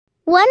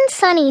One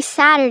sunny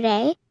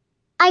Saturday,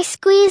 I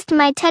squeezed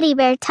my teddy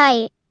bear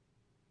tight.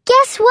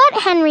 "Guess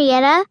what,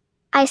 Henrietta?"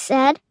 I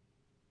said.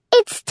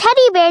 "It's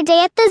Teddy Bear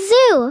Day at the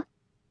zoo."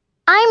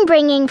 "I'm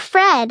bringing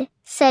Fred,"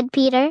 said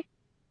Peter.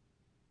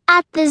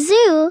 At the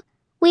zoo,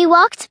 we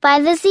walked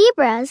by the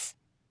zebras.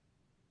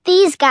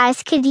 "These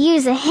guys could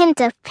use a hint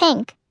of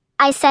pink,"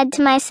 I said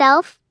to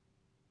myself.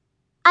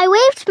 I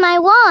waved my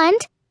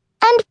wand,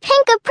 and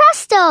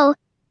Pinkapresto!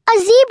 A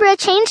zebra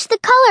changed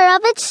the color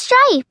of its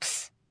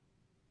stripes.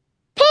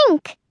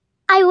 Pink!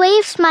 I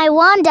waved my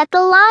wand at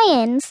the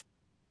lions.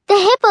 The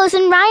hippos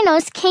and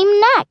rhinos came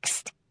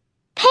next.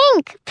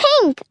 "Pink,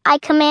 pink," I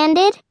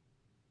commanded.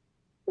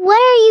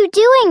 "What are you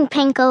doing,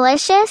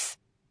 Pinkalicious?"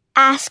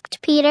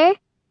 asked Peter.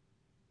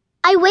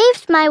 I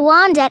waved my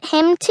wand at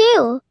him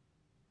too.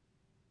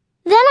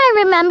 Then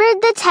I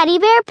remembered the teddy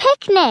bear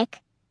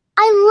picnic.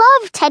 I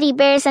love teddy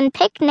bears and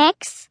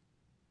picnics.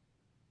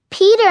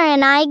 Peter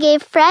and I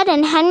gave Fred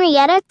and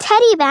Henrietta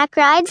teddy back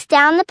rides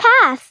down the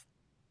path.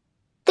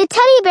 The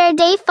Teddy Bear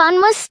Day fun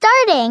was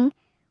starting.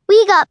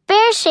 We got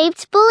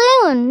bear-shaped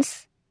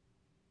balloons.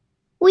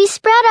 We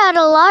spread out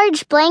a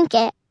large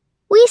blanket.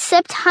 We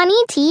sipped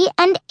honey tea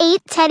and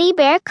ate teddy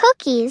bear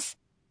cookies.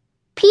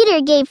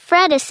 Peter gave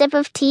Fred a sip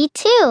of tea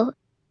too.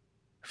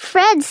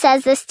 "Fred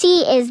says this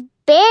tea is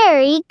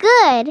very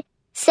good,"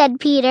 said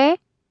Peter.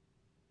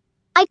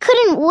 I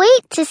couldn't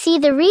wait to see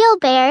the real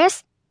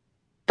bears,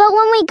 but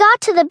when we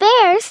got to the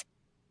bears,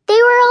 they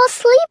were all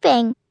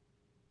sleeping.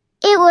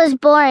 It was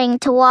boring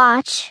to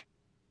watch.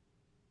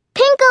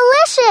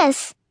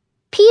 "Pinkalicious!"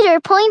 Peter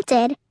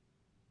pointed.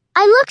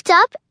 I looked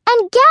up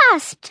and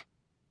gasped.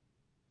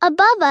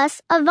 Above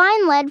us, a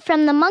vine led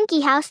from the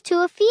monkey house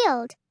to a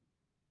field.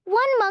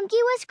 One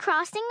monkey was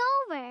crossing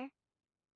over.